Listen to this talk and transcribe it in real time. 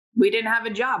we didn't have a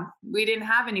job. We didn't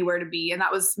have anywhere to be. And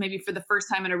that was maybe for the first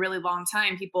time in a really long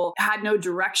time, people had no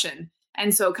direction.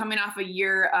 And so coming off a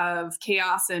year of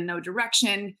chaos and no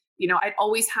direction, I'd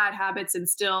always had habits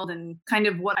instilled and kind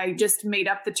of what I just made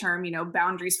up the term,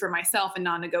 boundaries for myself and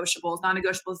non-negotiables.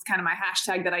 Non-negotiables is kind of my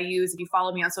hashtag that I use if you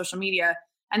follow me on social media.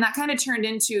 And that kind of turned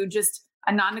into just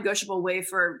a non-negotiable way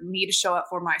for me to show up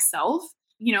for myself,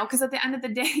 because at the end of the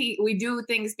day, we do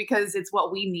things because it's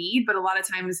what we need. But a lot of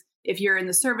times, if you're in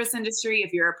the service industry,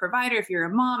 if you're a provider, if you're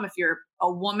a mom, if you're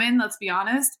a woman, let's be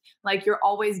honest, like you're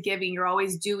always giving, you're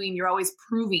always doing, you're always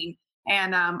proving.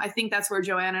 And I think that's where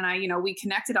Joanne and I, we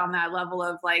connected on that level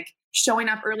of like showing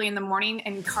up early in the morning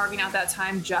and carving out that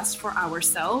time just for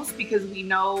ourselves, because we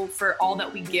know for all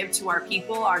that we give to our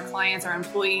people, our clients, our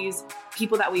employees,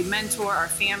 people that we mentor, our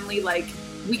family, like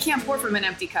we can't pour from an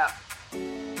empty cup.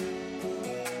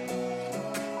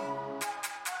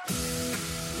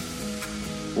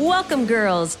 Welcome,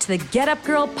 girls, to the Get Up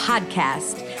Girl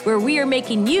podcast, where we are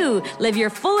making you live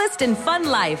your fullest and fun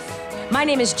life. My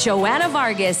name is Joanna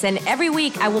Vargas, and every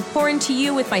week I will pour into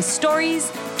you with my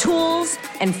stories, tools,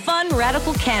 and fun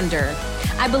radical candor.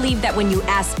 I believe that when you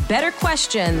ask better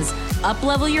questions,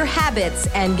 up-level your habits,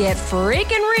 and get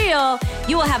freaking real,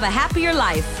 you will have a happier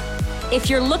life. If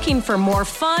you're looking for more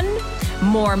fun,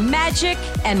 more magic,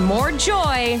 and more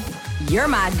joy, you're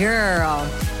my girl.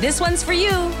 This one's for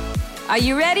you. Are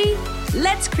you ready?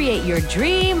 Let's create your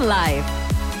dream life.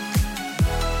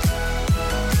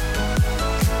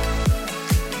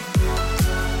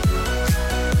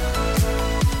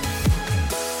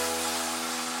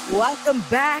 Welcome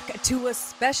back to a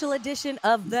special edition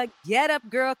of the Get Up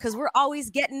Girl, because we're always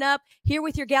getting up here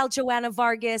with your gal, Joanna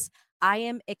Vargas. I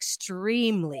am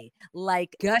extremely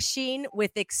gushing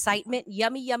with excitement,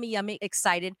 yummy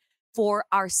excited for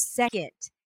our second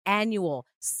annual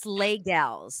SLEIGH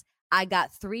Gals. I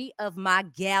got 3 of my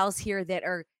gals here that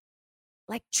are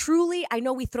truly, I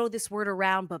know we throw this word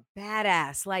around, but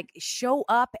badass, show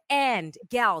up. And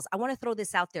gals, I want to throw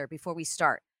this out there before we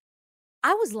start.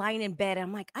 I was lying in bed and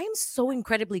I'm like, I am so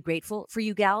incredibly grateful for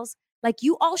you gals.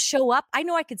 You all show up. I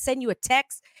know I could send you a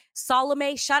text.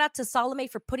 Salome, shout out to Salome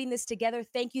for putting this together.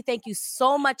 Thank you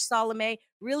so much, Salome.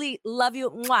 Really love you.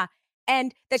 Mwah.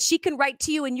 And that she can write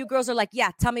to you and you girls are like,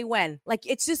 yeah, tell me when.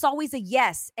 It's just always a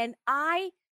yes. And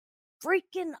I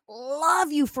freaking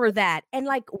love you for that. And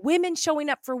women showing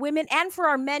up for women and for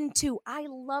our men too. I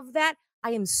love that.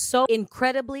 I am so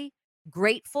incredibly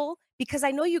grateful because I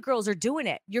know you girls are doing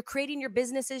it. You're creating your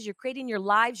businesses, you're creating your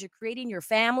lives, you're creating your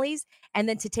families. And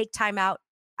then to take time out,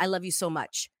 I love you so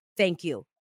much. Thank you.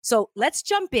 So let's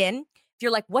jump in. If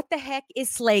you're like, what the heck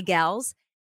is SLEIGH Gals?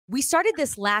 We started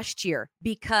this last year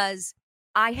because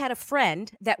I had a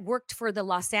friend that worked for the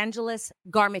Los Angeles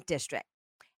Garment District.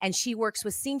 And she works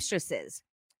with seamstresses.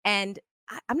 And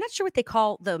I'm not sure what they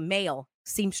call the male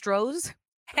seamstros.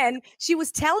 And she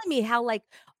was telling me how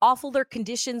awful their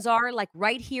conditions are,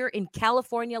 right here in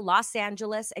California, Los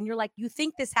Angeles. And you're like, you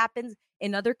think this happens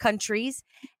in other countries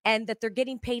and that they're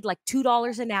getting paid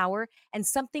 $2 an hour. And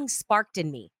something sparked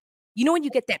in me. You know when you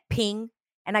get that ping?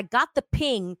 And I got the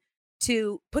ping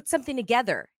to put something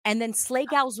together. And then SLEIGH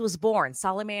Gals was born.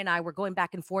 Salome and I were going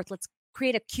back and forth. Let's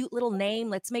create a cute little name.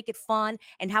 Let's make it fun.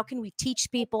 And how can we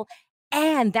teach people?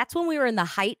 And that's when we were in the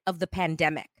height of the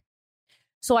pandemic.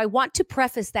 So I want to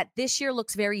preface that this year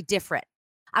looks very different.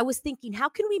 I was thinking, how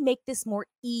can we make this more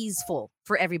easeful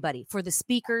for everybody, for the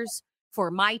speakers,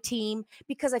 for my team?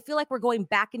 Because I feel like we're going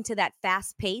back into that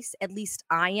fast pace. At least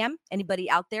I am. Anybody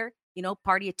out there,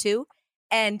 party of 2.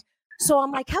 And so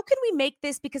I'm like, how can we make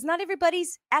this? Because not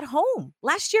everybody's at home.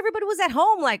 Last year, everybody was at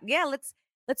home.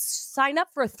 Let's sign up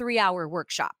for a 3-hour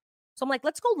workshop. So I'm like,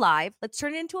 let's go live. Let's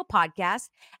turn it into a podcast.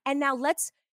 And now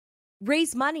let's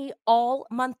raise money all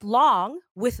month long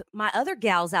with my other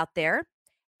gals out there.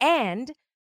 And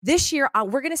this year,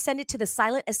 we're going to send it to the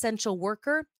silent essential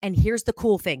worker. And here's the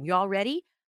cool thing. You all ready?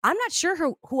 I'm not sure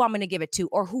who I'm going to give it to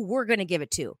or who we're going to give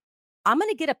it to. I'm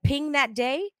going to get a ping that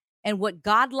day. And what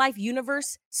God Life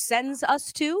Universe sends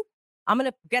us to, I'm going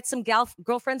to get some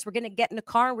girlfriends. We're going to get in the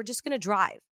car and we're just going to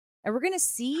drive. And we're going to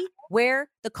see where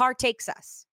the car takes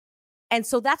us. And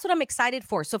so that's what I'm excited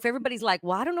for. So if everybody's like,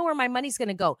 well, I don't know where my money's going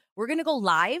to go, we're going to go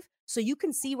live so you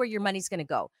can see where your money's going to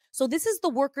go. So this is the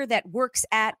worker that works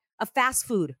at a fast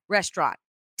food restaurant.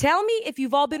 Tell me if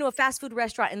you've all been to a fast food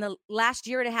restaurant in the last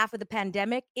year and a half of the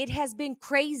pandemic. It has been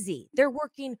crazy. They're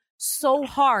working so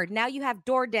hard. Now you have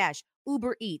DoorDash,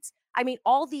 Uber Eats. I mean,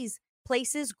 all these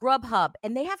places, Grubhub,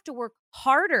 and they have to work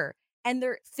harder and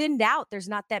they're thinned out. There's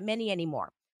not that many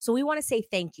anymore. So we want to say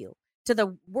thank you to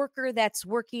the worker that's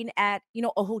working at,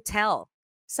 a hotel,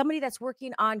 somebody that's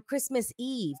working on Christmas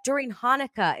Eve, during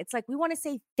Hanukkah. It's like we want to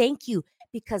say thank you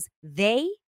because they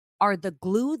are the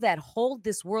glue that hold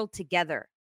this world together.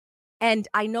 And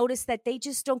I noticed that they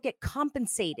just don't get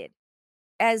compensated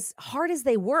as hard as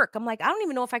they work. I'm like, I don't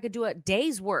even know if I could do a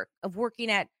day's work of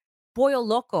working at Pollo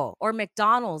Loco or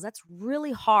McDonald's. That's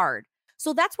really hard.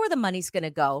 So that's where the money's going to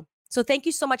go. So thank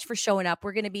you so much for showing up.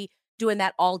 We're going to be doing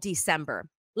that all December.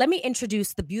 Let me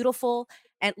introduce the beautiful,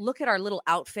 and look at our little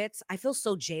outfits. I feel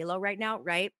so J-Lo right now,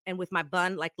 right? And with my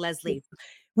bun like Lesley.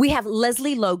 We have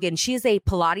Lesley Logan. She is a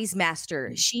Pilates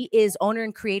master. She is owner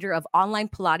and creator of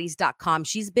onlinepilates.com.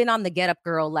 She's been on the Get Up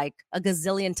Girl like a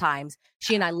gazillion times.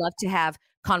 She and I love to have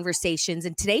conversations.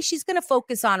 And today she's going to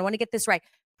focus on, I want to get this right,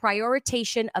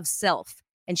 prioritization of self.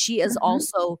 And she is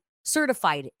also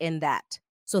certified in that.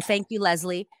 So thank you,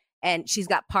 Lesley. And she's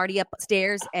got party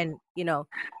upstairs and,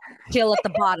 chill at the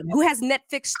bottom. Who has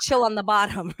Netflix chill on the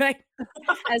bottom, right?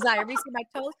 As I ever see my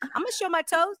toes. I'm going to show my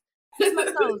toes. Here's my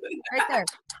toes right there.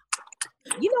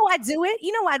 I do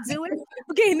it.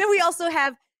 Okay, and then we also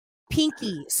have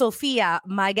Pinky Sofia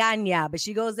Magana, but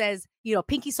she goes as,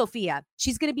 Pinky Sofia.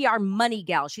 She's going to be our money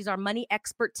gal. She's our money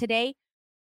expert today.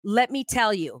 Let me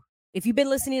tell you, if you've been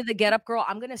listening to the Get Up Girl,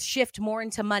 I'm going to shift more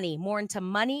into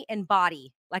money and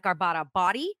body, like our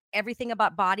body, everything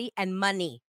about body and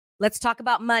money. Let's talk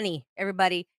about money,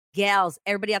 everybody. Gals,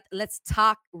 everybody out there, let's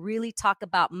really talk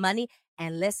about money,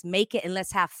 and let's make it and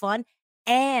let's have fun.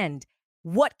 And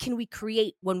what can we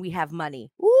create when we have money?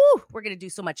 Ooh, we're going to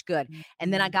do so much good.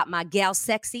 And then I got my gal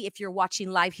sexy. If you're watching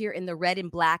live here in the red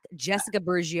and black, Jessica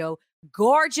Bergio,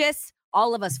 gorgeous.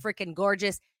 All of us freaking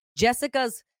gorgeous.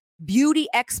 Jessica's beauty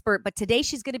expert, but today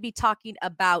she's going to be talking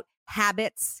about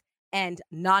habits and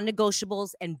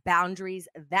non-negotiables and boundaries.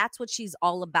 That's what she's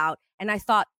all about. And I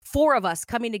thought 4 of us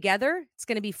coming together, it's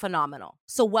going to be phenomenal.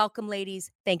 So welcome,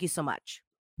 ladies. Thank you so much.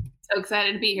 So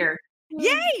excited to be here.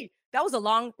 Yay! That was a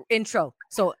long intro.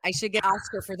 So I should get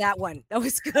Oscar for that one. That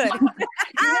was good.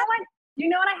 You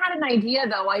know what? I had an idea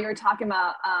though, while you were talking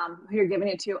about who you're giving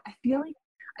it to. I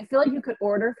feel like you could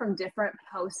order from different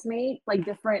Postmates, like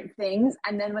different things.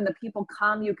 And then when the people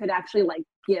come, you could actually like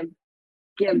give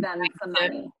them some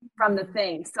money from the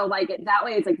thing. So like that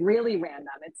way it's like really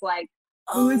random. It's like,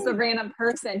 who's the random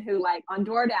person who like on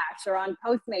DoorDash or on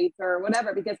Postmates or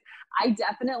whatever, because I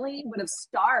definitely would have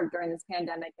starved during this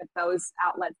pandemic if those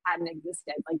outlets hadn't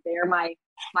existed. Like they're my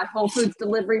Whole Foods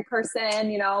delivery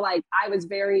person, like I was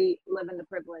very living the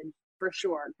privilege for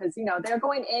sure. Cause they're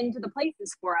going into the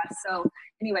places for us. So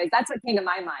anyways, that's what came to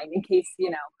my mind in case,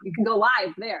 you can go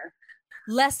live there.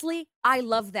 Lesley, I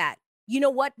love that. You know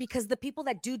what? Because the people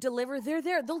that do deliver, they're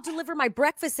there. They'll deliver my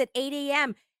breakfast at 8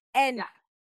 a.m. And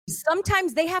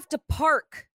sometimes they have to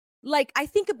park. Like I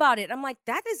think about it. I'm like,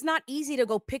 that is not easy to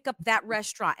go pick up that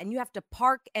restaurant. And you have to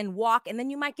park and walk. And then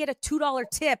you might get a $2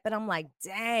 tip. And I'm like,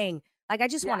 dang. Like, I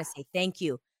just want to say thank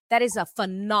you. That is a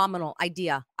phenomenal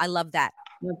idea. I love that.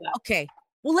 Okay.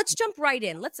 Well, let's jump right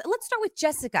in. Let's start with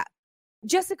Jessica.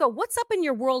 Jessica, what's up in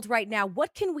your world right now?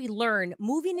 What can we learn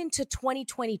moving into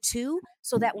 2022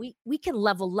 so that we can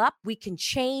level up, we can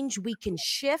change, we can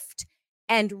shift,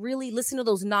 and really listen to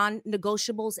those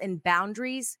non-negotiables and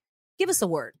boundaries? Give us a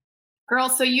word. Girl,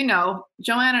 so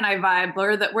Joanne and I vibe.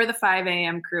 We're the 5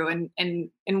 a.m. crew,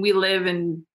 and we live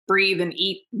and breathe and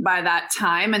eat by that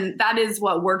time. And that is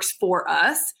what works for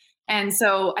us. And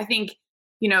so I think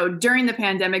during the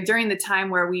pandemic, during the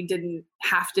time where we didn't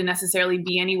have to necessarily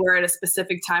be anywhere at a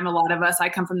specific time, a lot of us, I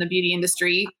come from the beauty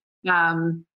industry,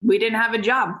 we didn't have a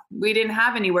job. We didn't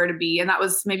have anywhere to be. And that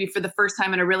was maybe for the first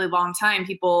time in a really long time,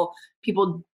 people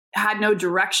had no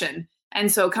direction.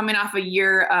 And so coming off a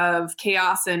year of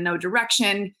chaos and no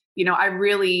direction,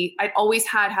 I always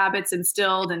had habits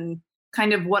instilled and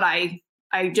kind of what I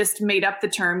just made up the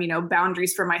term,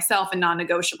 boundaries for myself and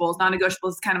non-negotiables. Non-negotiables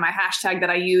is kind of my hashtag that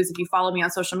I use if you follow me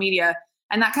on social media.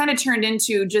 And that kind of turned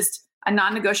into just a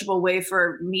non-negotiable way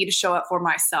for me to show up for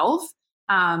myself.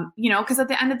 Because at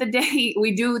the end of the day,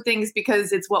 we do things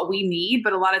because it's what we need.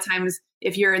 But a lot of times,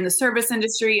 if you're in the service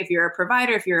industry, if you're a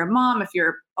provider, if you're a mom, if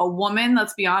you're a woman,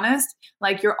 let's be honest,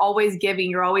 like you're always giving,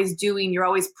 you're always doing, you're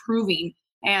always proving.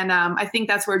 And I think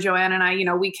that's where Joanne and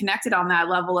I, we connected on that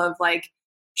level of like,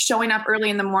 showing up early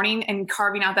in the morning and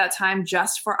carving out that time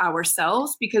just for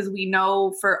ourselves, because we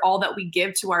know for all that we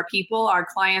give to our people, our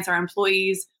clients, our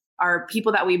employees, our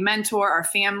people that we mentor, our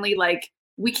family, like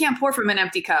we can't pour from an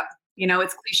empty cup.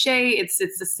 It's cliche. It's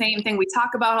the same thing we talk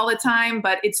about all the time,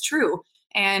 but it's true.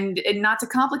 And not to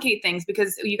complicate things,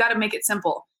 because you got to make it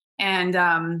simple. And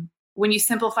when you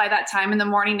simplify that time in the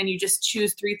morning and you just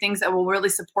choose 3 things that will really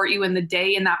support you in the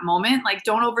day in that moment, like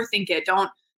don't overthink it.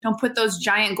 don't put those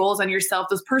giant goals on yourself,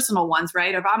 those personal ones,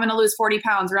 right? If I'm going to lose 40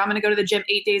 pounds or I'm going to go to the gym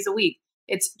 8 days a week,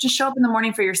 it's just show up in the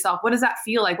morning for yourself. What does that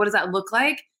feel like? What does that look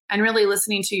like? And really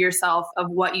listening to yourself of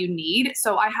what you need.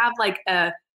 So I have like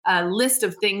a list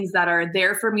of things that are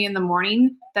there for me in the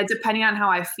morning that depending on how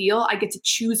I feel, I get to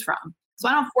choose from. So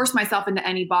I don't force myself into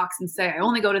any box and say, I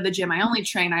only go to the gym, I only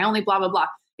train, I only blah, blah, blah.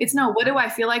 It's no, what do I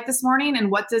feel like this morning? And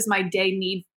what does my day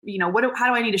need? How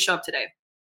do I need to show up today?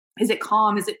 Is it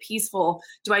calm? Is it peaceful?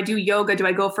 Do I do yoga? Do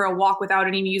I go for a walk without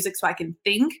any music so I can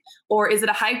think? Or is it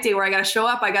a hype day where I got to show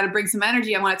up? I got to bring some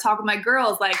energy. I want to talk with my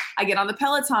girls. Like I get on the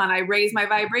Peloton, I raise my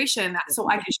vibration so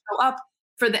I can show up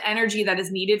for the energy that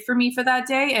is needed for me for that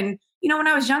day. And, when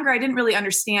I was younger, I didn't really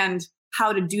understand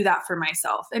how to do that for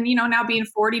myself. And, now being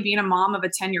 40, being a mom of a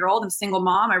 10-year-old, I'm a single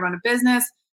mom, I run a business.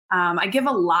 I give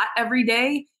a lot every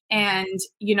day. And,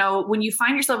 when you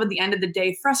find yourself at the end of the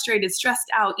day, frustrated,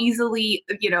 stressed out, easily,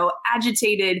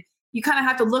 agitated, you kind of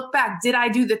have to look back. Did I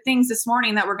do the things this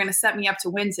morning that were going to set me up to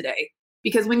win today?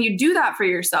 Because when you do that for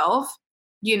yourself,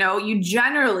 you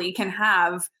generally can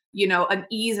have, an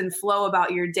ease and flow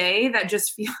about your day that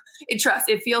just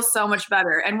it feels so much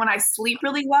better. And when I sleep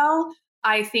really well,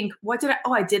 I think,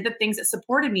 I did the things that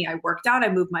supported me. I worked out, I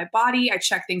moved my body, I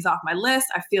checked things off my list.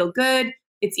 I feel good.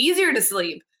 It's easier to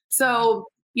sleep. So,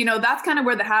 that's kind of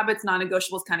where the habits,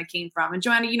 non-negotiables kind of came from. And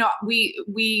Joanna, we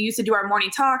used to do our morning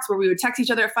talks where we would text each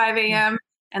other at 5 a.m.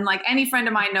 And like any friend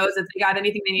of mine knows if they got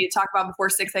anything they need to talk about before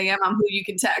 6 a.m., I'm who you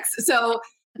can text. So,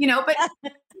 but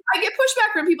I get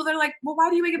pushback from people that are like, well, why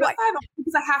do you wake up at 5?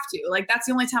 Because I have to. Like, that's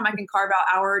the only time I can carve out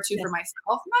an hour or two for myself.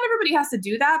 Not everybody has to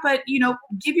do that, but,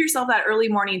 give yourself that early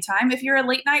morning time. If you're a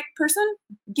late night person,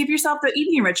 give yourself the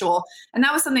evening ritual. And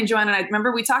that was something Joanna and I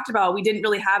remember we talked about. We didn't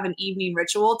really have an evening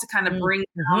ritual to kind of bring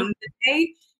down the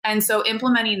day. And so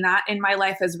implementing that in my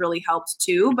life has really helped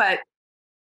too. But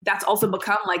that's also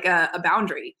become like a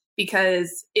boundary,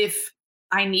 because if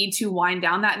I need to wind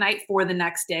down that night for the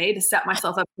next day to set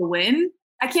myself up to win,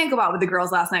 I can't go out with the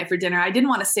girls last night for dinner. I didn't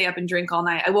want to stay up and drink all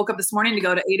night. I woke up this morning to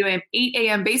go to 8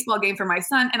 a.m. baseball game for my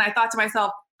son. And I thought to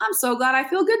myself, I'm so glad I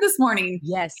feel good this morning.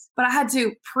 Yes. But I had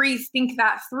to pre-think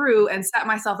that through and set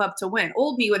myself up to win.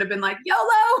 Old me would have been like,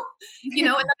 YOLO, and then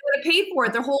I would have paid for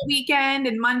it the whole weekend.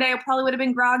 And Monday I probably would have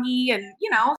been groggy and.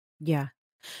 Yeah.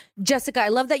 Jessica, I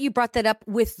love that you brought that up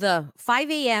with the 5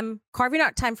 a.m. carving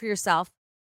out time for yourself,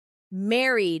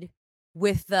 married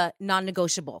with the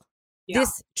non-negotiable. Yeah.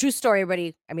 This true story,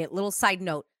 everybody. I mean, a little side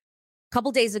note. A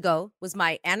couple days ago was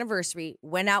my anniversary.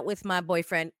 Went out with my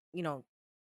boyfriend,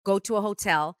 go to a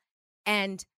hotel,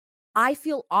 and I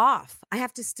feel off. I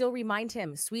have to still remind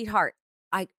him, sweetheart,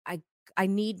 I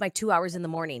need my 2 hours in the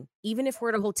morning, even if we're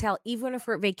at a hotel, even if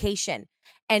we're at vacation.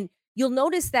 And you'll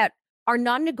notice that our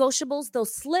non-negotiables, they'll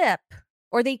slip,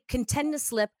 or they can tend to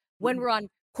slip when we're on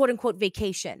quote unquote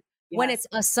vacation, when it's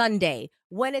a Sunday,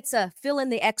 when it's a fill in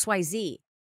the XYZ.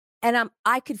 And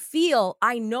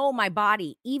I know my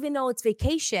body, even though it's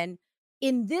vacation,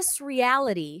 in this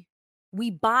reality, we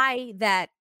buy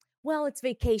that, well, it's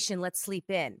vacation, let's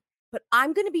sleep in. But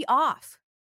I'm going to be off.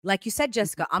 Like you said,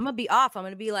 Jessica, I'm going to be off. I'm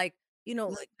going to be like,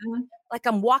 like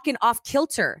I'm walking off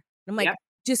kilter. I'm like,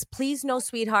 just please know,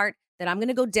 sweetheart, that I'm going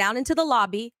to go down into the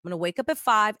lobby. I'm going to wake up at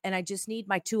 5 and I just need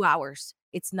my 2 hours.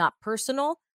 It's not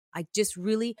personal.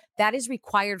 That is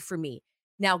required for me.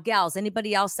 Now, gals,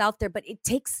 anybody else out there, but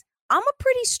I'm a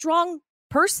pretty strong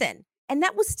person. And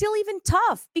that was still even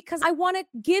tough because I want to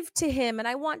give to him and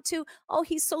I want to,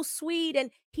 he's so sweet and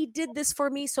he did this for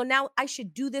me. So now I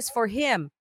should do this for him.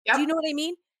 Yep. Do you know what I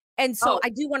mean? And so I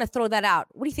do want to throw that out.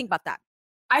 What do you think about that?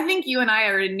 I think you and I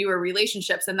are in newer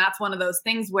relationships. And that's one of those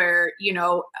things where,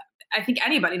 I think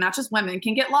anybody, not just women,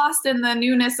 can get lost in the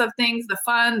newness of things, the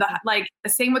fun, the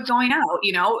same with going out,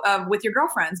 with your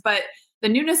girlfriends. But the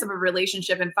newness of a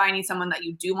relationship and finding someone that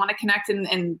you do want to connect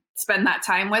and spend that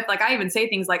time with. Like I even say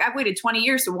things like, I've waited 20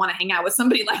 years to want to hang out with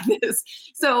somebody like this.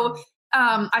 So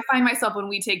I find myself when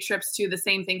we take trips too, the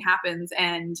same thing happens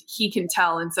and he can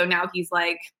tell. And so now he's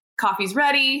like, coffee's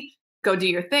ready, go do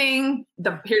your thing.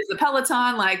 Here's the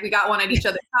Peloton. Like we got one at each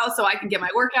other's house so I can get my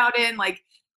workout in. Like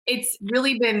it's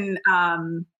really been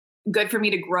good for me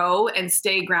to grow and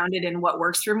stay grounded in what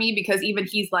works for me, because even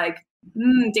he's like,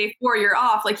 day 4, you're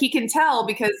off. Like he can tell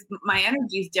because my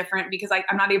energy is different because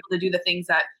I'm not able to do the things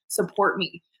that support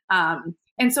me.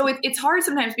 And so it's hard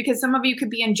sometimes because some of you could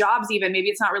be in jobs, even maybe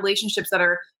it's not relationships that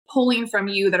are pulling from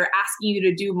you, that are asking you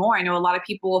to do more. I know a lot of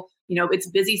people, it's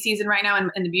busy season right now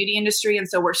in the beauty industry. And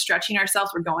so we're stretching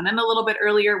ourselves. We're going in a little bit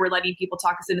earlier. We're letting people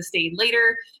talk us into staying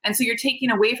later. And so you're taking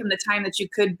away from the time that you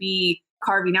could be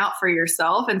carving out for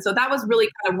yourself. And so that was really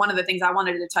kind of one of the things I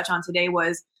wanted to touch on today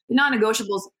was the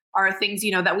non-negotiables are things,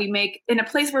 that we make in a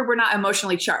place where we're not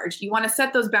emotionally charged. You want to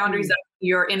set those boundaries up.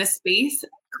 You're in a space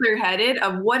clear-headed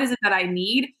of what is it that I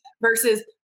need versus,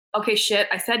 okay, shit,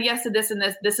 I said yes to this and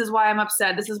this. This is why I'm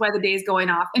upset. This is why the day is going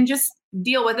off, and just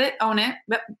deal with it, own it.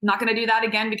 But not going to do that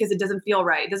again because it doesn't feel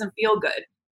right. It doesn't feel good.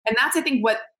 And that's, I think,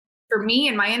 what for me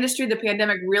in my industry, the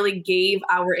pandemic really gave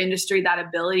our industry that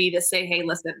ability to say, hey,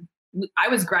 listen, I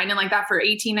was grinding like that for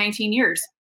 18, 19 years.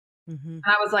 And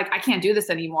I was like, I can't do this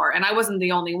anymore. And I wasn't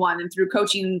the only one. And through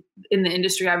coaching in the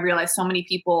industry, I realized so many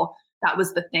people, that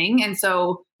was the thing. And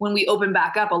so when we opened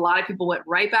back up, a lot of people went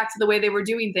right back to the way they were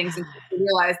doing things and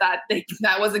realized that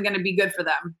that wasn't going to be good for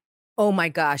them. Oh my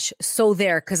gosh. So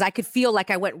there, because I could feel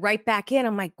like I went right back in.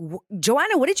 I'm like,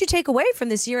 Joanna, what did you take away from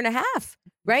this year and a half?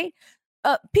 Right?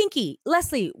 Pinky,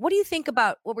 Lesley, what do you think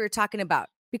about what we were talking about?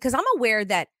 Because I'm aware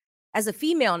that as a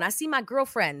female, and I see my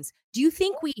girlfriends, do you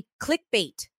think we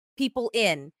clickbait people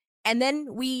in and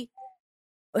then we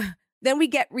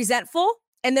get resentful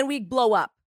and then we blow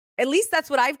up? At least that's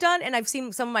what I've done, and I've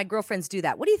seen some of my girlfriends do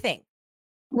that. What do you think?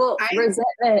 Well,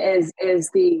 resentment is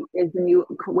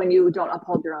when you don't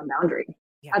uphold your own boundary.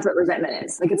 Yeah. That's what resentment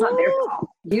is. Like, it's not their fault.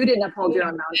 You didn't uphold your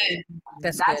own boundary.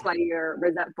 That's why you're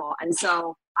resentful. And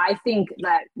so I think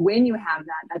that when you have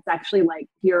that, that's actually like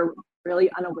you're really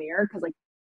unaware, because like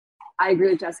I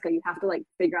agree with Jessica, you have to like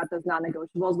figure out those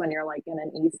non-negotiables when you're like in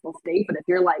an easeful state. But if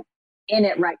you're like in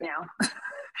it right now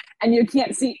and you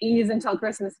can't see ease until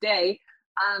Christmas Day,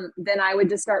 then I would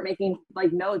just start making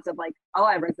like notes of like, oh,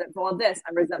 I'm resentful of this,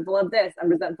 I'm resentful of this, I'm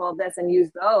resentful of this, and use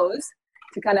those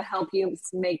to kind of help you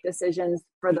make decisions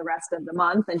for the rest of the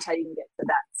month until you can get to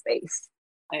that space.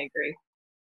 I agree.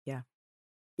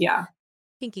 Yeah.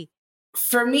 Pinky.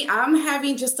 For me, I'm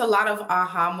having just a lot of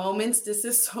aha moments. This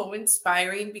is so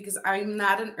inspiring because I'm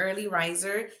not an early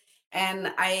riser,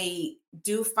 and I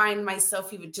do find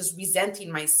myself even just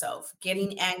resenting myself,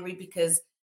 getting angry because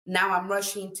now I'm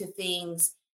rushing to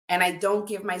things and I don't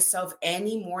give myself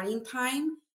any morning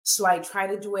time. So I try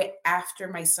to do it after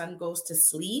my son goes to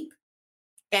sleep.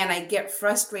 And I get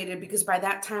frustrated because by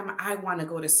that time I want to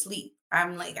go to sleep.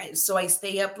 I'm like, so I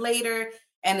stay up later,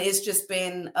 and it's just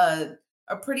been a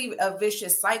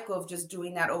vicious cycle of just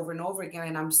doing that over and over again.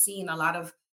 And I'm seeing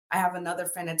I have another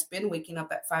friend that's been waking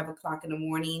up at 5 o'clock in the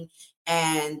morning,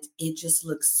 and it just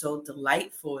looks so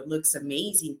delightful. It looks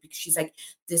amazing because she's like,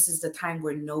 this is the time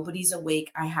where nobody's awake.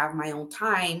 I have my own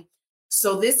time.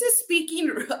 So this is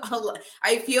speaking.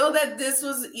 I feel that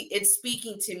it's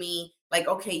speaking to me like,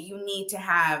 okay, you need to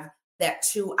have that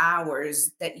 2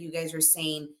 hours that you guys are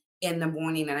saying in the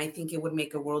morning. And I think it would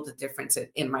make a world of difference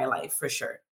in my life for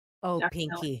sure. Oh, Definitely.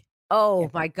 Pinky. Oh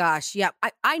my gosh. Yeah.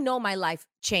 I know my life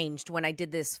changed when I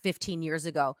did this 15 years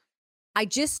ago. I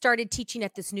just started teaching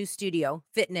at this new studio,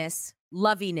 fitness,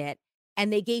 loving it.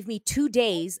 And they gave me 2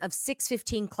 days of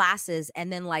 6:15 classes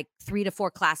and then like 3 to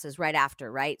 4 classes right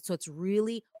after, right? So it's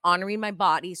really honoring my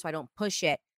body so I don't push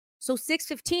it. So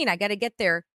 6:15, I got to get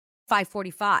there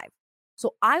 5:45.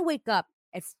 So I wake up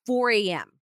at 4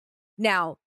 a.m.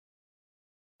 Now,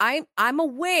 I'm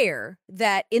aware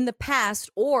that in the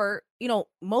past, or,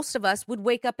 most of us would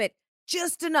wake up at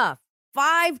just enough,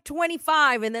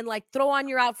 5:25, and then like throw on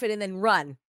your outfit and then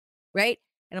run, right?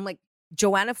 And I'm like,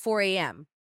 Joanna, 4 a.m.,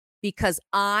 because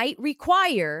I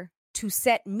require to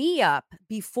set me up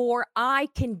before I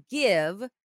can give,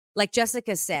 like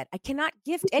Jessica said, I cannot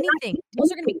gift anything.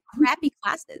 Those are going to be crappy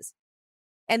classes.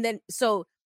 And then,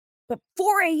 but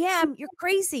 4 a.m., you're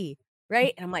crazy.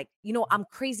 Right. And I'm like, I'm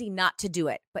crazy not to do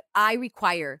it, but I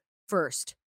require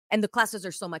first. And the classes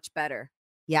are so much better.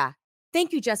 Yeah.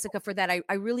 Thank you, Jessica, for that.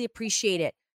 I really appreciate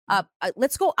it.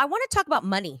 Let's go. I want to talk about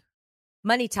money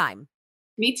time.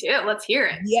 Me too. Let's hear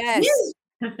it. Yes.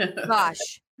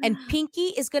 Gosh. And Pinky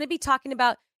is going to be talking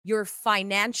about your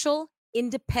financial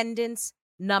independence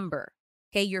number.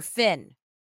 Okay. Your FIN.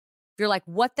 If you're like,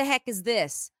 what the heck is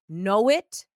this? Know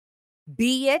it,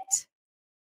 be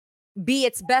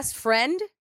its best friend.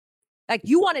 Like,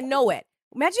 you want to know it.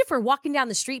 Imagine if we're walking down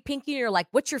the street, Pinky, and you're like,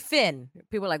 what's your FIN?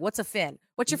 People are like, what's a FIN?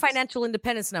 What's your financial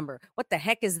independence number? What the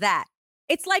heck is that?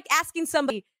 It's like asking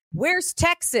somebody, where's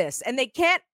Texas? And they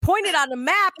can't point it on a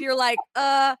map. You're like,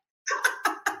 that's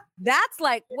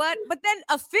like, what? But then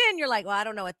a FIN, you're like, well, I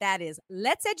don't know what that is.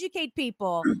 Let's educate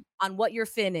people on what your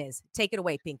FIN is. Take it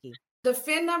away, Pinky. The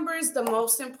FIN number is the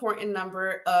most important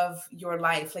number of your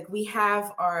life. Like, we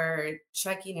have our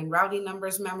checking and routing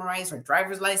numbers memorized, our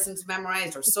driver's license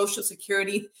memorized, our social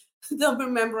security number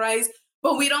memorized,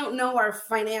 but we don't know our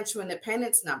financial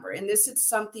independence number. And this is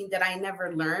something that I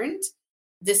never learned.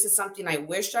 This is something I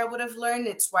wish I would have learned.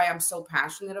 It's why I'm so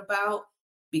passionate about,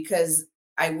 because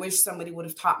I wish somebody would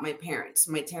have taught my parents.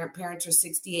 My parents are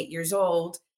 68 years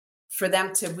old, for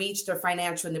them to reach their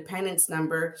financial independence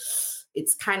number,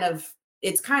 it's kind of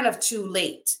too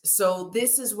late. So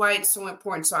this is why it's so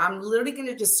important. So I'm literally going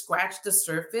to just scratch the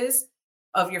surface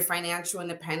of your financial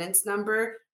independence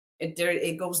number.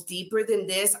 It goes deeper than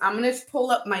this. I'm going to pull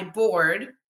up my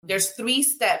board. There's 3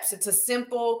 steps. It's a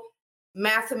simple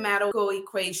mathematical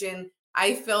equation.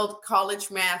 I failed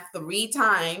college math 3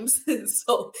 times.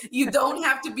 So you don't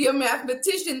have to be a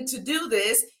mathematician to do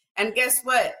this. And guess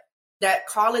what? That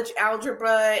college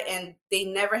algebra, and they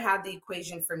never had the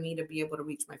equation for me to be able to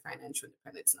reach my financial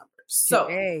independence numbers. So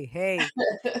hey,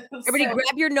 everybody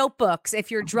grab your notebooks. If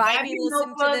you're driving,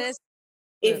 listen to this.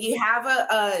 If you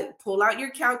have pull out your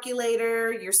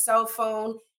calculator, your cell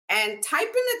phone, and type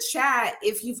in the chat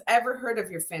if you've ever heard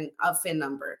of your FIN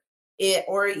number,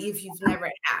 or if you've never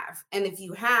have. And if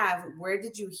you have, where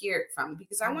did you hear it from?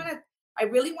 Because I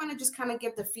really want to just kind of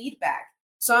get the feedback.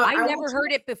 So I never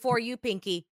heard it before you,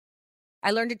 Pinky. I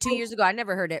learned it 2 years ago. I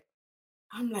never heard it.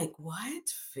 I'm like,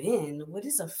 what? FIN? What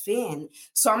is a FIN?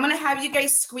 So I'm going to have you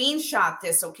guys screenshot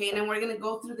this, okay? And then we're going to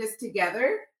go through this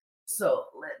together. So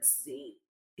let's see.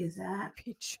 Is that?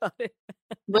 Shut it.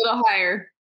 A little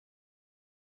higher.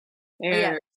 There. Oh,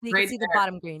 yeah. You can see the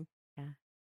bottom green. Yeah.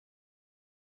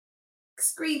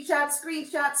 Screenshot.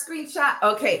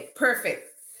 Okay, perfect.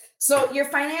 So your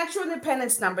financial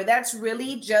independence number, that's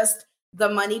really just the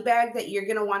money bag that you're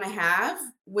going to want to have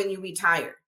when you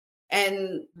retire.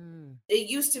 And it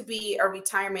used to be a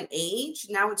retirement age.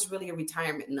 Now it's really a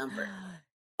retirement number.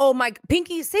 Oh my,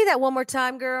 Pinky, say that one more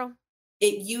time, girl.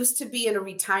 It used to be in a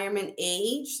retirement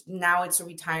age. Now it's a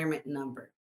retirement number.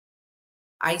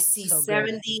 I see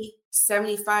 70,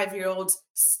 75-year-olds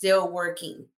still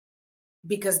working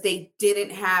because they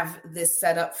didn't have this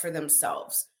set up for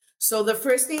themselves. So the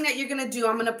first thing that you're going to do,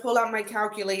 I'm going to pull out my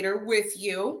calculator with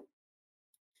you.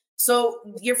 So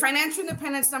your financial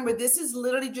independence number, this is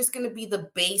literally just going to be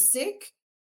the basic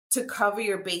to cover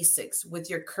your basics with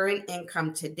your current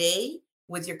income today,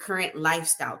 with your current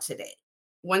lifestyle today.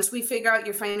 Once we figure out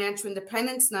your financial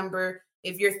independence number,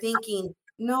 if you're thinking,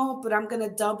 no, but I'm going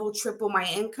to double, triple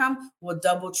my income, we'll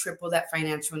double, triple that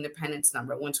financial independence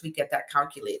number once we get that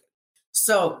calculated.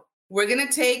 So we're going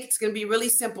to it's going to be really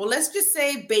simple. Let's just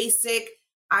say basic.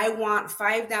 I want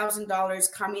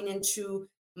 $5,000 coming into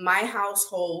my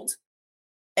household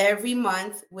every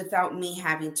month without me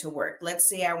having to work. Let's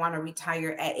say I want to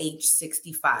retire at age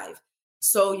 65.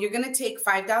 So you're going to take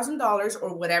 $5,000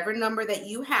 or whatever number that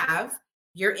you have,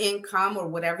 your income or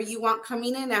whatever you want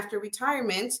coming in after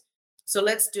retirement. So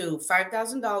let's do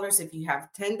 $5,000. If you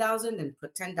have 10,000, then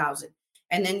put 10,000.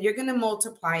 And then you're going to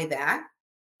multiply that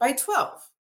by 12.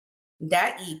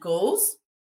 That equals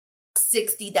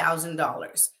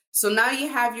 $60,000. So now you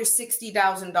have your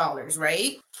 $60,000,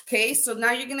 right? Okay, so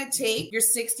now you're going to take your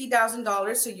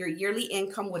 $60,000, so your yearly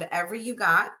income, whatever you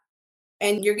got,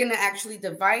 and you're going to actually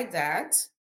divide that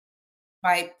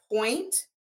by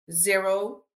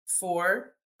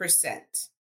 0.04%.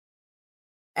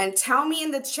 And tell me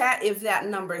in the chat if that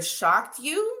number shocked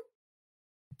you,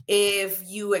 if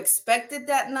you expected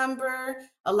that number.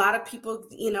 A lot of people,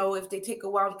 if they take a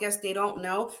wild guess, they don't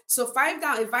know. So if I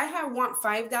want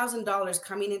 $5,000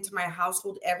 coming into my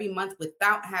household every month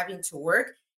without having to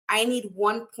work, I need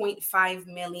 1.5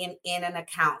 million in an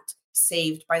account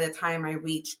saved by the time I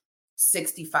reach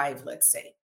 65, let's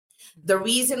say. The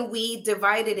reason we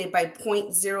divided it by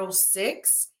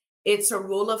 0.06, it's a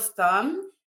rule of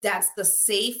thumb. That's the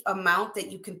safe amount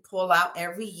that you can pull out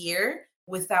every year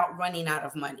without running out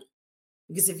of money.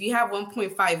 Because if you have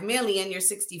 1.5 million, you're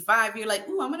 65, you're like,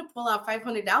 ooh, I'm going to pull out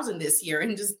 500,000 this year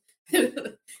and just,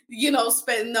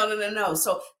 spend. No.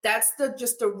 So that's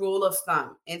just the rule of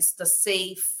thumb. It's the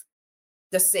safe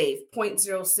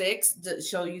 0.06 to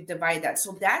show you divide that.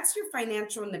 So that's your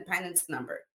financial independence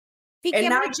number. Pinky, I'm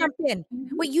going to jump in.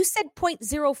 Wait, you said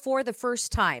 0.04 the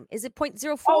first time. Is it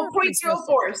 0.04? Oh,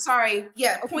 0.04. Sorry.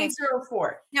 Yeah, okay.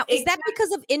 0.04. Now, is that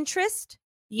because of interest?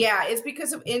 Yeah, it's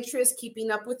because of interest, keeping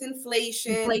up with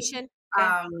inflation. Okay.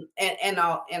 And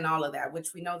all of that,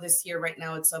 which we know this year right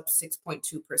now it's up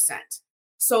 6.2%.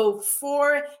 So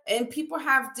and people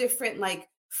have different, like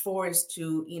 4 is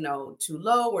too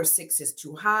low or 6 is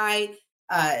too high.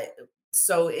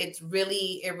 So it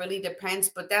really depends,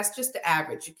 but that's just the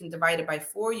average. You can divide it by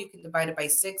 4, you can divide it by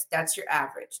 6. That's your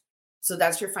average. So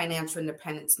that's your financial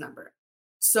independence number.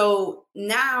 So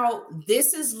now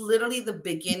this is literally the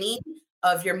beginning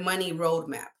of your money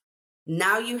roadmap.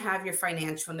 Now you have your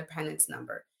financial independence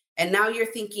number. And now you're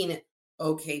thinking,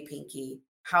 okay, Pinky,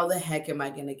 how the heck am I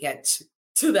going to get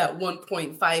to that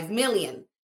 1.5 million?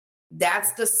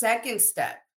 That's the second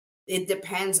step. It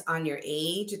depends on your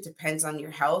age. It depends on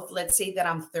your health. Let's say that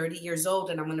I'm 30 years old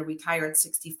and I'm going to retire at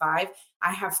 65.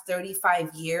 I have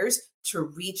 35 years to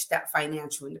reach that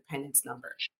financial independence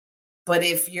number. But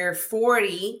if you're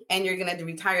 40 and you're going to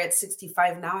retire at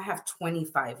 65, now I have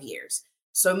 25 years.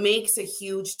 So it makes a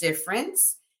huge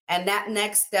difference. And that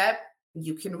next step,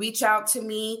 you can reach out to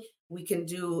me. We can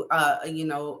do,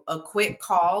 a quick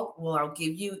call. Well, I'll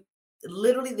give you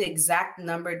literally the exact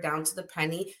number down to the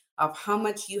penny of how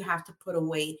much you have to put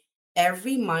away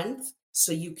every month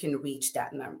so you can reach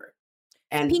that number.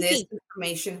 And Pinky, this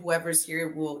information, whoever's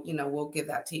here we'll give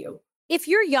that to you. if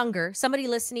you're younger, somebody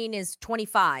listening is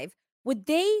 25, would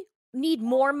they need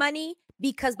more money?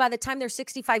 Because by the time they're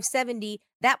 65, 70,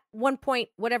 that 1 point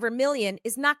whatever million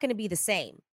is not going to be the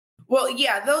same. Well,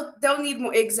 yeah, they'll need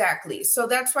more. Exactly. So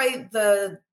that's why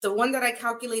the one that I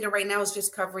calculated right now is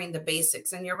just covering the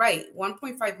basics. And you're right,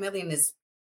 1.5 million is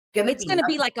it's going to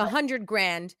be like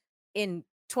 $100,000 in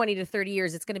 20 to 30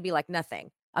 years. It's going to be like nothing,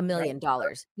 $1 million.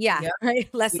 Yeah. Yeah. Right.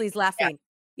 Leslie's laughing.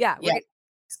 Yeah.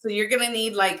 So you're going to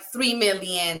need like 3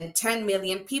 million, 10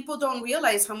 million. People don't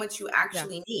realize how much you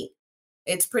actually need.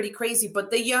 It's pretty crazy.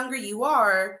 But the younger you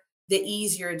are, the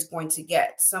easier it's going to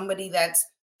get. Somebody that's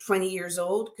 20 years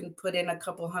old can put in a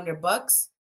couple $100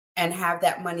 and have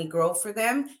that money grow for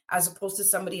them, as opposed to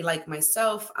somebody like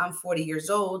myself. I'm 40 years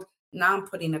old. Now I'm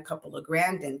putting a couple of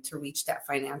grand in to reach that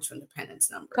financial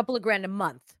independence number. A couple of grand a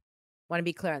month. Want to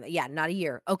be clear on that. Yeah, not a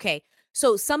year. Okay.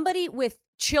 So somebody with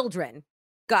children,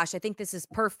 gosh, I think this is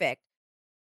perfect.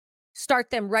 Start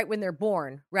them right when they're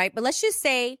born, right? But let's just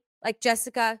say, like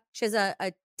Jessica, she has a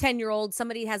 10-year-old,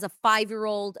 somebody has a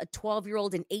 5-year-old, a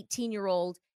 12-year-old, an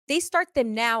 18-year-old. They start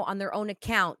them now on their own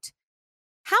account.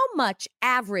 How much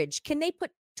average can they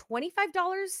put?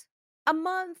 $25 a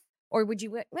month? Or would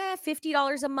you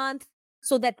 $50 a month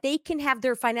so that they can have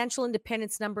their financial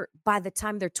independence number by the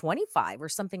time they're 25 or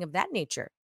something of that nature?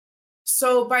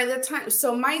 So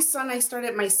I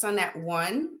started my son at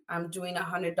 1. I'm doing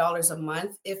 $100 a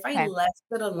month. If I left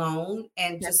it alone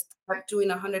and just kept doing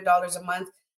 $100 a month,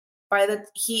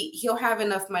 he'll have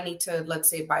enough money to, let's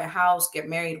say, buy a house, get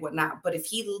married, whatnot. But if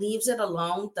he leaves it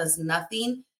alone, does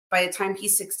nothing, by the time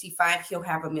he's 65, he'll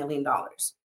have $1 million.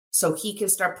 So he can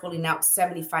start pulling out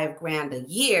 75 grand a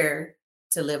year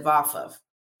to live off of.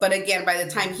 But again, by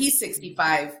the time he's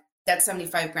 65, that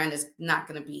 75 grand is not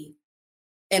going to be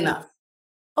enough.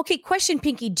 Okay, question,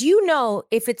 Pinky. Do you know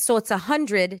if it's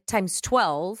 100 times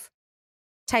 12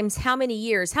 times how many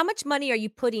years? How much money are you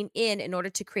putting in order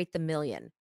to create the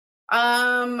million?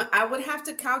 I would have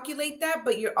to calculate that,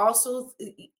 but you're also,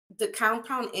 the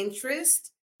compound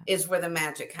interest is where the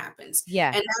magic happens.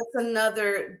 Yeah. And that's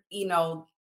another,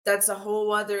 that's a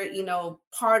whole other,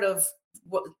 part of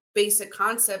what basic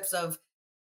concepts of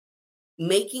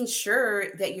making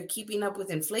sure that you're keeping up with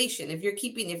inflation. If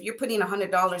you're putting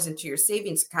 $100 into your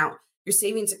savings account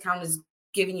is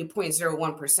giving you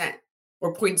 0.01%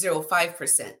 or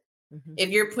 0.05%. Mm-hmm. If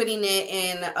you're putting it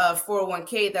in a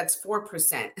 401k, that's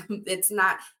 4%. It's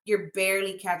not, you're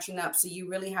barely catching up. So you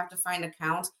really have to find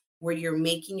accounts where you're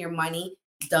making your money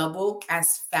double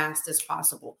as fast as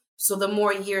possible. So the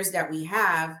more years that we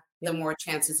have, the more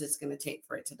chances it's going to take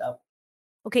for it to double.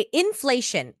 Okay,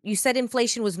 inflation. You said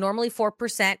inflation was normally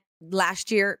 4%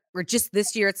 last year, or just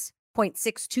this year it's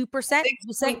 0.62%?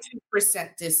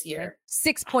 6.2% this year.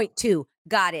 6.2.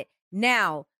 Got it.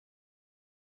 Now,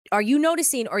 are you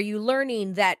noticing, are you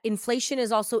learning that inflation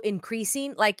is also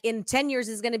increasing? Like in 10 years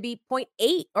is going to be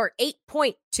 0.8 or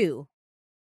 8.2?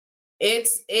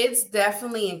 It's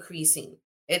definitely increasing.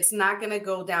 It's not going to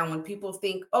go down. When people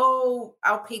think, oh,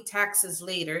 I'll pay taxes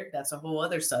later. That's a whole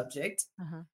other subject.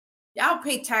 Uh-huh. I'll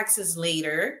pay taxes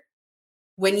later,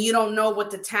 when you don't know what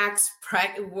the tax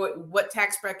bracket, what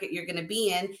tax bracket you're going to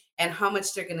be in and how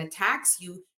much they're going to tax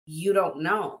you. You don't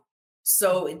know.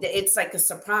 So it's like a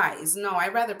surprise. No,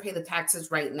 I'd rather pay the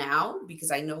taxes right now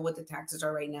because I know what the taxes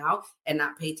are right now and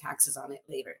not pay taxes on it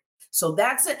later. So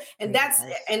that's it. And that's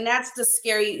the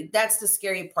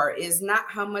scary part, is not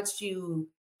how much you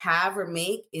have or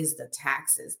make, is the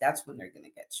taxes. That's when they're going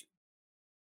to get you.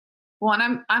 Well,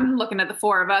 and I'm looking at the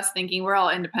four of us thinking we're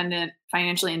all independent,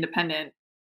 financially independent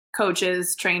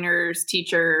coaches, trainers,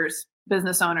 teachers,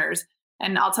 business owners.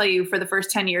 And I'll tell you, for the first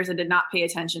 10 years, I did not pay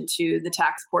attention to the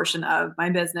tax portion of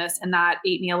my business. And that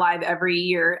ate me alive every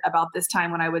year. About this time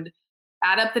when I would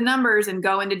add up the numbers and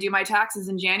go in to do my taxes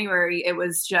in January, it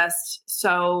was just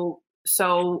so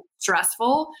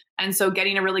stressful. And so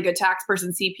getting a really good tax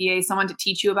person, CPA, someone to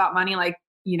teach you about money, like,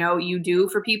 you do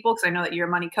for people, because I know that you're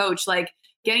a money coach, like,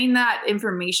 getting that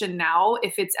information now,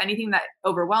 if it's anything that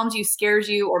overwhelms you, scares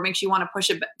you, or makes you want to push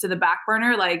it to the back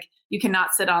burner, like you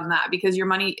cannot sit on that, because your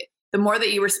money, the more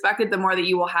that you respect it, the more that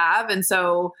you will have. And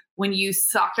so when you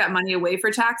sock that money away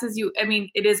for taxes,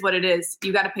 it is what it is.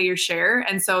 You got to pay your share.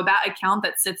 And so that account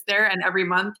that sits there, and every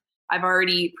month I've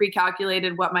already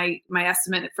pre-calculated what my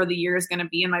estimate for the year is going to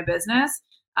be in my business.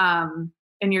 And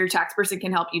your tax person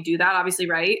can help you do that, obviously,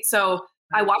 right? So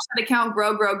I watch that account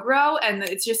grow, and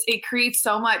it creates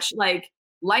so much like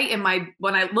light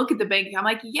when I look at the bank, I'm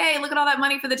like, yay, look at all that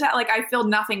money for the tax. Like I feel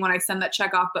nothing when I send that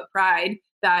check off, but pride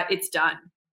that it's done.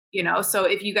 So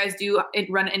if you guys do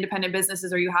run independent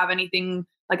businesses, or you have anything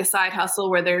like a side hustle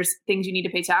where there's things you need to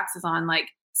pay taxes on, like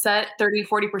set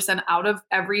 30-40% out of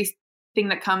everything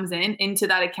that comes into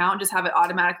that account, just have it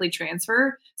automatically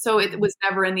transfer. So it was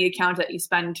never in the account that you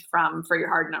spend for your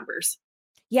hard numbers.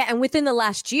 Yeah. And within the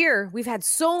last year, we've had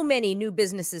so many new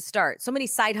businesses start, so many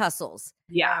side hustles.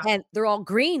 Yeah. And they're all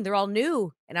green, they're all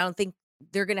new. And I don't think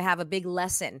they're going to have a big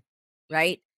lesson,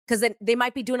 right? Because then they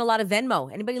might be doing a lot of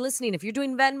Venmo. Anybody listening, if you're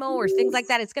doing Venmo or things like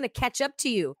that, it's going to catch up to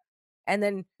you. And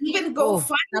then even GoFundMe.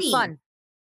 Not fun.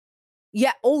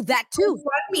 Yeah. Oh, that too.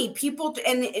 GoFundMe, people,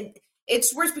 and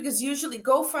it's worse because usually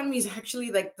GoFundMe is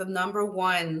actually like the number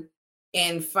one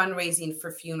in fundraising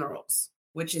for funerals,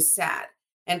 which is sad.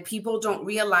 And people don't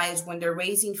realize when they're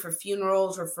raising for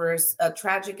funerals or for a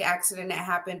tragic accident that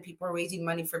happened, people are raising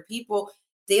money for people.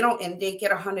 They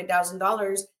get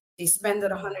 $100,000. They spend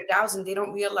it $100,000. They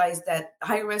don't realize that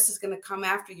IRS is going to come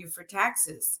after you for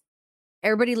taxes.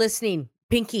 Everybody listening,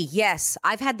 Pinky, yes,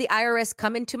 I've had the IRS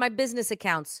come into my business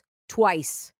accounts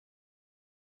twice.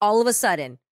 All of a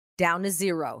sudden, down to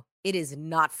zero. It is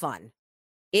not fun.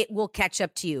 It will catch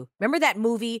up to you. Remember that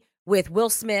movie with Will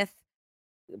Smith,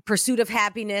 Pursuit of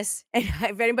Happiness? And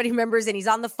if anybody remembers, and he's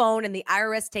on the phone and the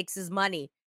IRS takes his money.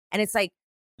 And it's like,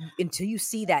 until you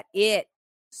see that, it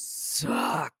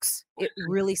sucks. It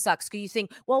really sucks. Because you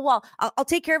think, well, I'll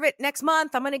take care of it next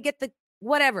month. I'm going to get the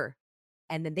whatever.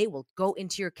 And then they will go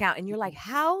into your account. And you're like,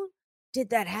 how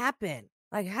did that happen?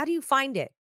 Like, how do you find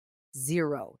it?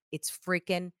 Zero. It's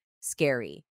freaking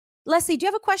scary. Lesley, do you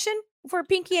have a question for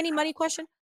Pinky? Any money question?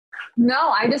 No,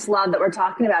 I just love that we're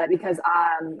talking about it because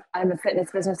I'm a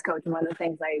fitness business coach, and one of the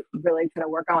things I really try to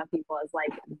work on with people is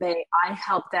like I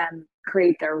help them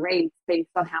create their rates based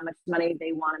on how much money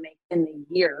they want to make in the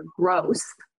year, gross,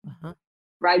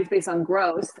 right? It's based on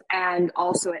gross, and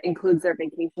also it includes their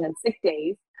vacation and sick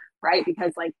days, right?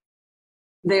 Because like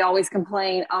they always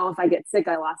complain, oh, if I get sick,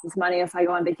 I lost this money. If I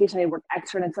go on vacation, I work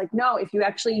extra. And it's like, no, if you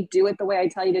actually do it the way I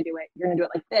tell you to do it, you're going to do it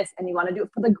like this. And you want to do it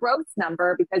for the gross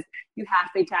number because you have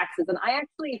to pay taxes. And I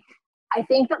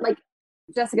think that like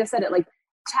Jessica said it, like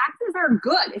taxes are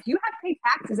good. If you have to pay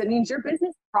taxes, it means your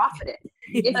business profited.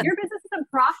 If your business isn't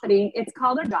profiting, it's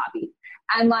called a hobby.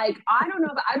 And like, I don't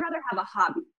know, but I'd rather have a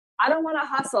hobby. I don't want to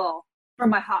hustle for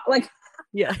my hobby. Like,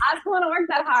 I don't want to work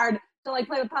that hard to like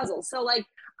play with puzzles. So like,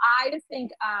 I just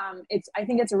think I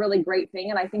think it's a really great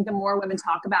thing. And I think the more women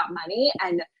talk about money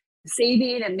and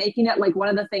saving and making it like one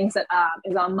of the things that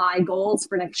is on my goals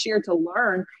for next year to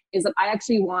learn is that I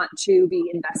actually want to be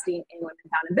investing in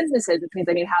women-founded businesses, which means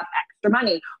I need to have extra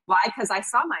money. Why? Because I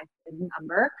saw my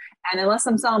number, and unless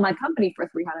I'm selling my company for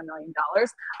 $300 million,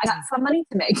 I got some money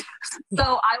to make. So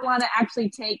I want to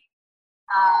actually take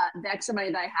the extra money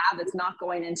that I have that's not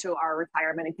going into our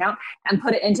retirement account and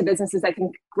put it into businesses that can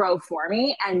grow for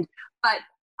me. But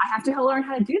I have to learn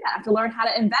how to do that. I have to learn how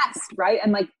to invest, right?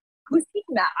 And like, who's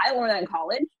teaching that? I learned that in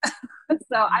college.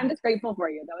 So I'm just grateful for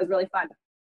you. That was really fun.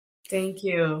 Thank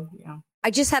you. Yeah.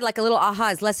 I just had like a little aha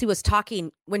as Lesley was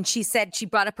talking when she said she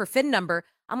brought up her FIN number.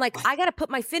 I'm like, I got to put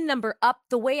my FIN number up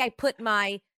the way I put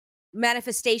my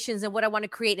manifestations and what I want to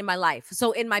create in my life.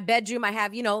 So in my bedroom, I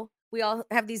have, we all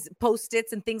have these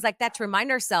Post-its and things like that to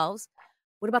remind ourselves.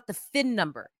 What about the FIN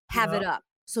number? Have it up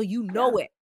so you know it.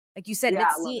 Like you said,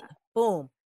 boom.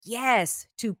 Yes,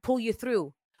 to pull you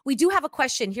through. We do have a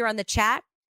question here on the chat.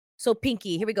 So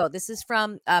Pinky, here we go. This is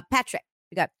from Patrick.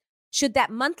 We got, should that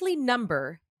monthly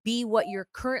number be what you're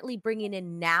currently bringing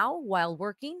in now while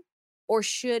working? Or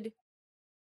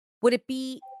would it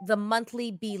be the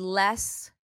monthly be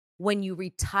less when you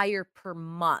retire per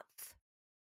month?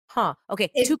 Okay.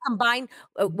 To combine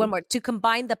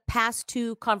the past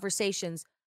two conversations,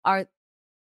 are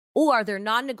there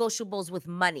non-negotiables with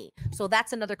money? So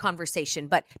that's another conversation.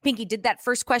 But Pinky, did that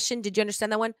first question, did you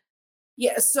understand that one?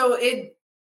 Yeah. So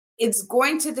it's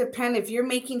going to depend. If you're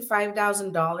making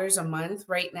 $5,000 a month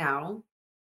right now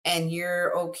and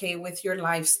you're okay with your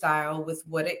lifestyle, with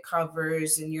what it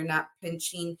covers, and you're not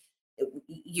pinching,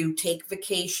 you take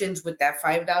vacations with that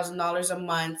 $5,000 a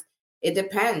month, It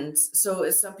depends. So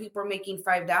if some people are making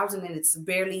 5,000 and it's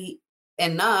barely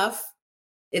enough,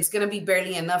 it's going to be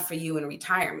barely enough for you in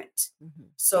retirement. Mm-hmm.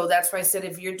 So that's why I said,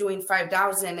 if you're doing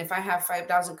 5,000, if I have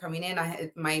 5,000 coming in,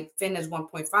 my fin is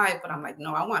 1.5, but I'm like,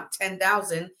 no, I want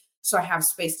 10,000. So I have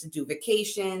space to do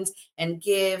vacations and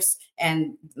gifts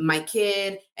and my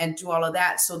kid and do all of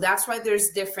that. So that's why there's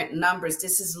different numbers.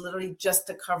 This is literally just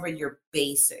to cover your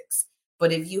basics.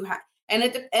 But if you have, and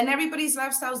everybody's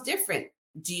lifestyle is different.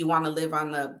 Do you want to live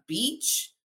on the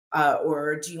beach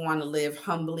or do you want to live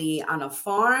humbly on a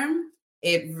farm?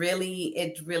 It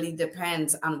really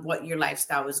depends on what your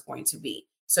lifestyle is going to be.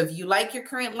 So if you like your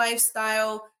current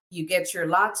lifestyle, you get your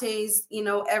lattes,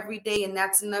 every day, and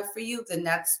that's enough for you, then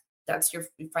that's your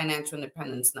financial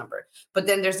independence number. But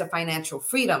then there's a financial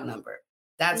freedom number.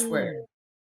 That's where.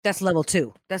 That's level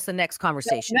 2. That's the next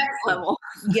conversation. Next level.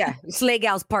 Yeah. SLEIGH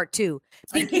Gals part 2.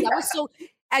 Pinky, that was so,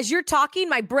 as you're talking,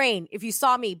 my brain, if you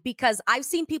saw me, because I've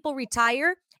seen people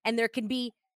retire and there can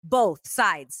be both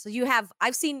sides. So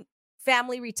I've seen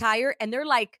family retire and they're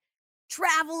like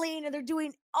traveling and they're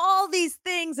doing all these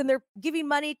things and they're giving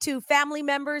money to family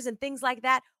members and things like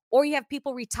that. Or you have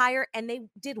people retire and they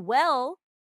did well,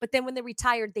 but then when they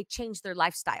retired, they changed their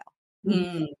lifestyle.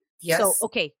 Yes. So,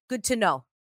 okay, good to know.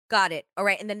 Got it. All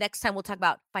right. And the next time we'll talk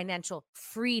about financial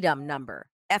freedom number.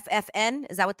 FFN,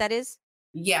 is that what that is?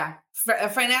 Yeah.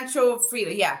 Financial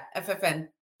freedom. Yeah. FFN.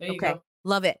 There you go.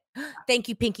 Love it. Thank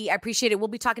you, Pinky. I appreciate it. We'll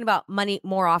be talking about money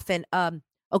more often.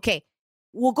 Okay.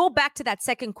 We'll go back to that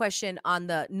second question on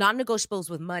the non-negotiables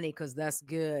with money because that's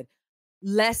good.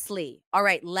 Lesley. All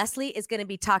right. Lesley is going to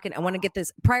be talking. I want to get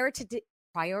this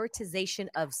prioritization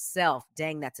of self.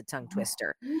 Dang, that's a tongue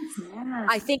twister. Yeah.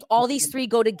 I think all these three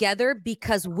go together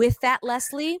because with that,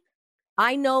 Lesley,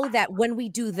 I know that when we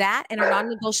do that and our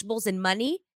non-negotiables and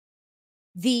money,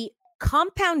 the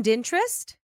compound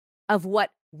interest of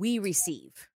what we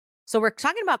receive. So we're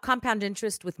talking about compound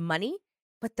interest with money,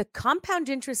 but the compound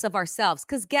interest of ourselves,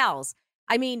 because gals,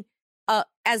 I mean, and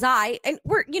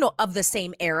we're, of the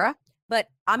same era, but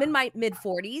I'm in my mid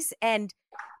 40s and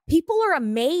people are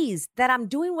amazed that I'm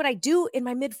doing what I do in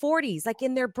my mid 40s. Like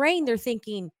in their brain, they're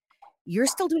thinking, you're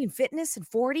still doing fitness at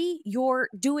 40. You're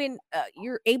doing,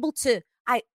 you're able to,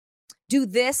 do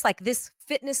this, like this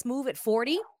fitness move at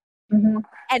 40. Mm-hmm.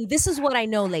 And this is what I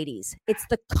know, ladies. It's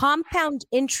the compound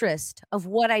interest of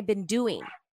what I've been doing.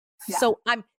 Yeah. So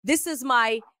this is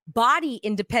my body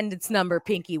independence number,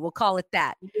 Pinky. We'll call it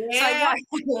that. Yeah, so I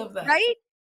love that. Right?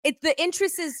 The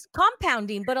interest is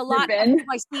compounding, but a lot of people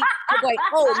I see are like,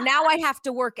 oh, now I have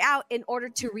to work out in order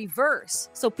to reverse.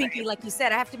 So Pinky, like you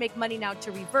said, I have to make money now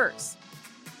to reverse.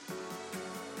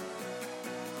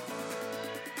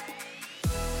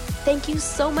 Thank you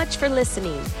so much for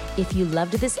listening. If you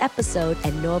loved this episode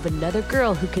and know of another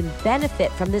girl who can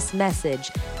benefit from this message,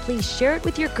 please share it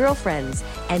with your girlfriends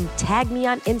and tag me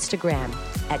on Instagram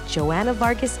at Joanna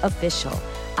Vargas Official.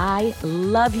 I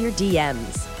love your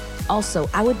DMs. Also,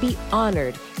 I would be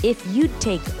honored if you'd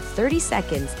take 30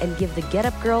 seconds and give the Get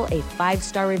Up Girl a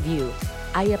 5-star review.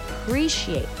 I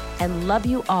appreciate and love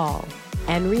you all.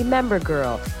 And remember,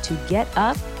 girl, to get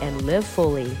up and live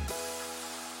fully.